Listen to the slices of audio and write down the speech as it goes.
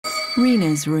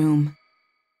Rena's room.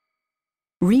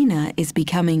 Rena is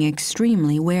becoming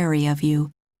extremely wary of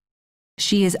you.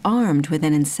 She is armed with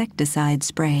an insecticide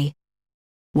spray.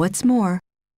 What's more,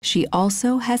 she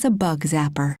also has a bug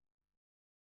zapper.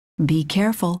 Be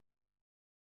careful.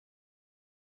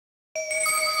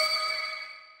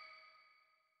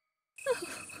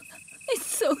 It's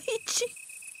so itchy.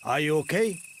 Are you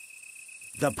okay?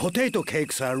 The potato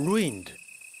cakes are ruined.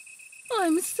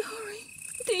 I'm sorry,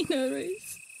 dinner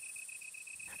is.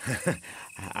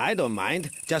 I don't mind,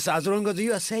 just as long as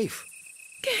you are safe.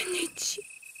 Kenichi.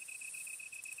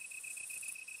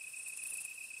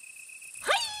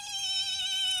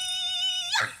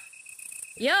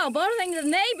 You're bothering the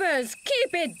neighbors.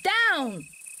 Keep it down.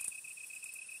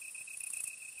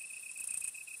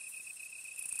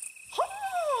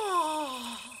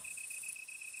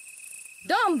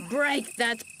 Don't break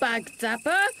that bug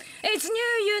zapper. It's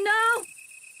new, you know.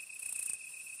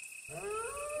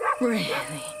 Really?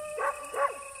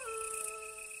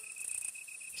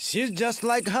 She's just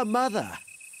like her mother.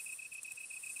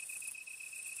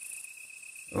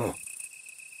 Oh.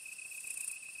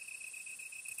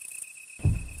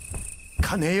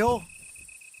 Kaneo?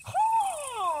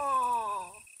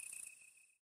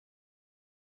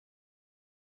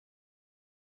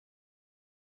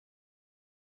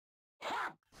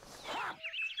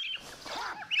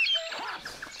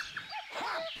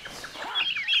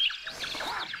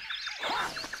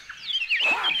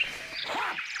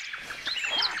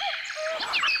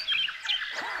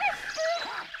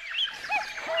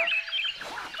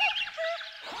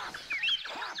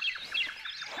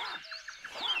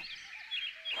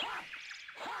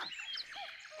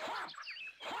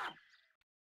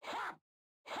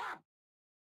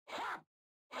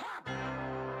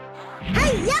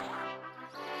 Hey-ya!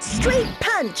 Straight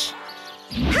punch!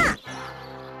 Ha!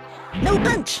 No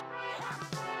punch!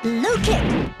 Low kick!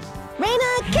 Reina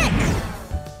kick!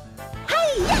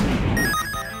 Hey-ya!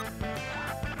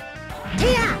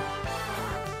 Tia!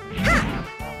 Ha!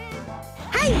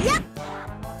 Hey-ya!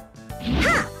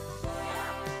 Ha!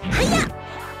 Hey-ya!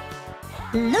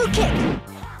 Low kick!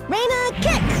 Reina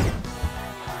kick!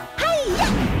 Hey-ya!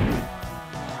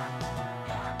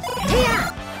 Tia!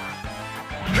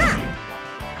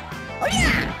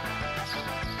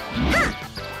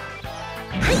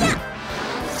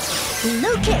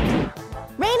 Low kick!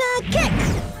 Reina kick!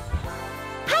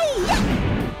 Hi-ya!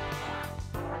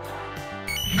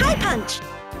 High punch!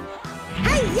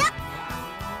 Hi-ya!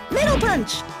 Middle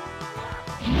punch!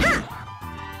 Ha!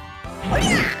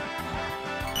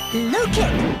 Low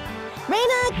kick!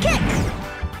 Reina kick!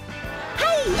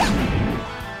 Hi-ya!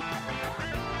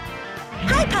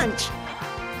 High punch!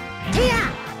 Tia!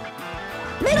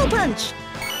 Middle punch!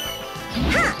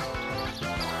 Ha!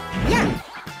 Yeah!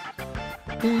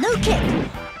 Low kick!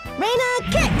 Reina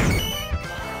kick!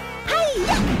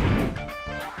 Hi-ya!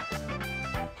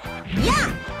 Yeah!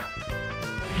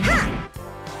 Ha!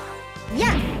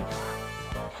 Yeah!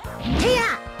 Tia!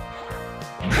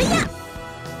 Hi-ya!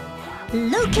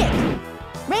 Low kick!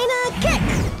 Reina kick!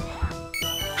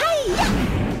 Hi-ya!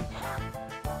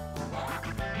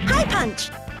 High punch!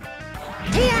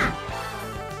 Tia!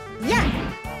 Yeah!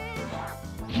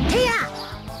 Tia!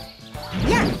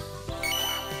 Yeah!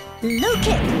 Low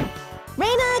kick!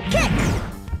 Reina kick!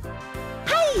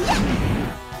 Hi-ya!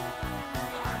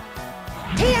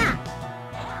 Tia!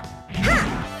 Ha!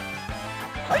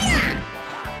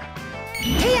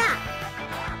 Tia!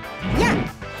 Yeah!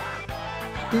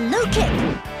 Low kick!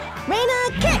 Reina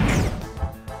kick!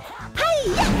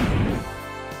 Hi-ya!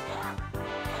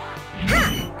 Ha!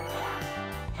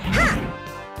 Ha!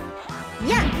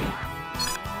 Yeah!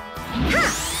 Ha!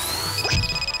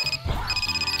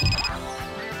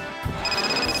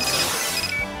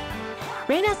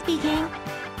 Reina speaking.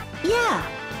 Yeah.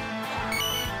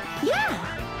 Yeah.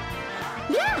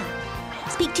 Yeah.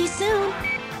 Speak too soon.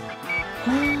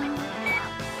 Well.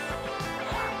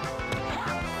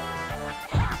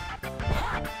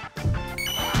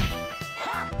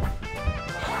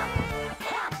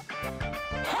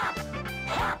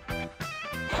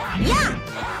 Yeah.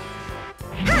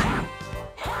 Ha.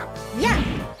 Yeah.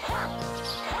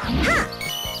 Ha.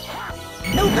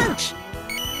 No punch.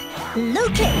 Low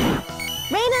kick.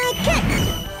 Reina kick!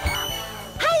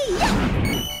 Hi-ya!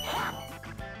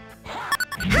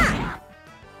 Ha!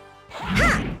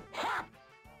 Ha!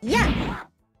 Yeah!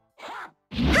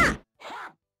 Ha!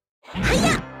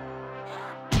 Hi-ya!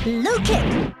 Low kick!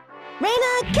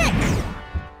 Reina kick!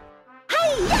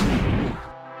 Hi-ya!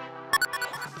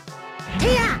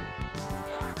 Tia!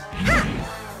 Ha!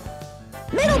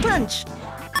 Middle punch!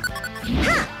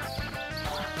 Ha!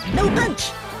 No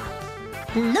punch!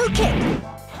 Low kick!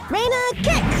 Reina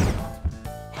kick!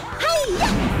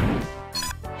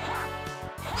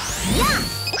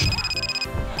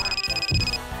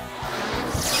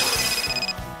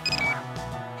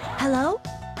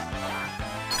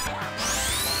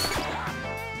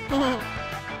 Yeah.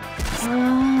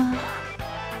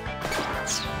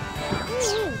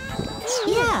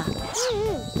 Yeah.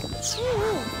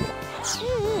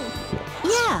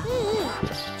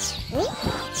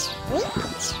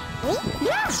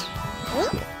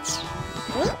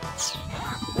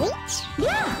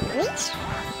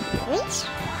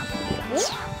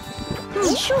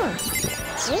 Sure.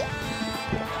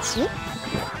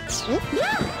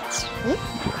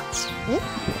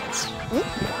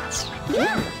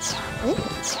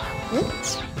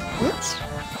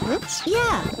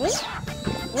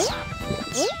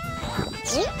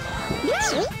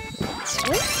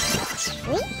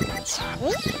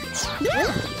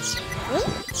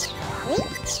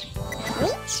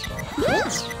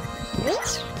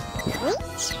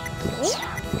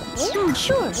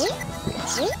 Sure.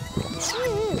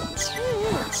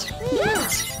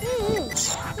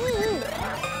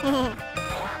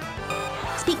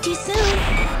 Speak to you soon.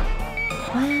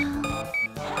 Well,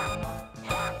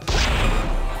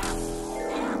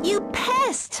 you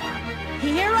pest!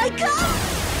 Here I come!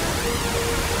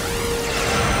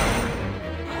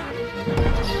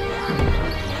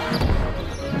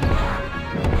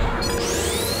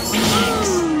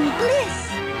 Bliss!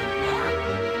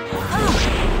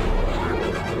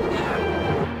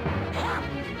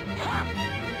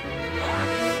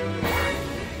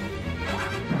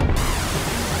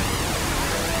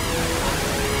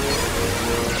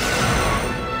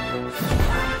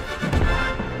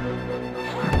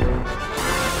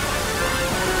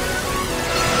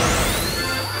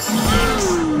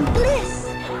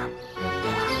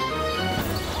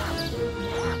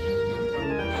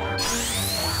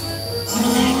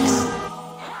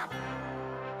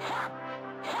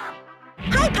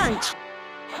 Punch!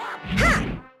 Ha!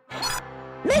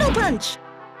 Middle punch!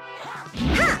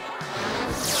 Ha!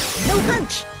 No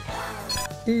punch!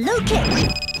 Low kick!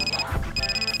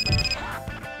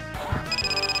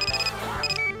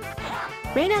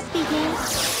 Reina speaking.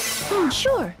 Sure.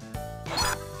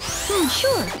 Sure.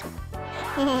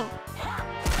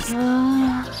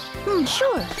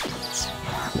 Sure.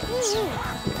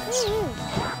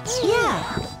 Yeah.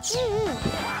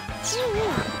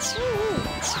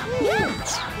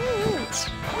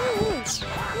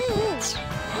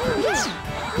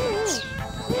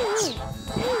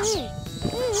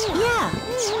 Yeah.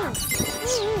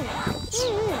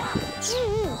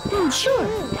 Sure.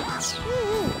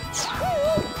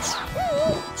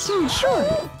 Sure.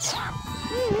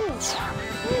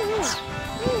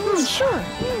 Sure.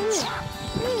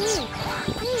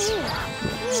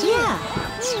 Yeah.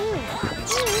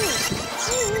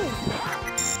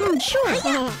 Sure.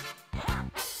 Hiya.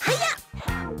 Hiya.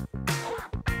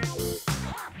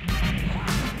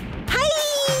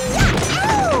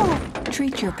 Ow!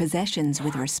 Treat your possessions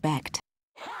with respect.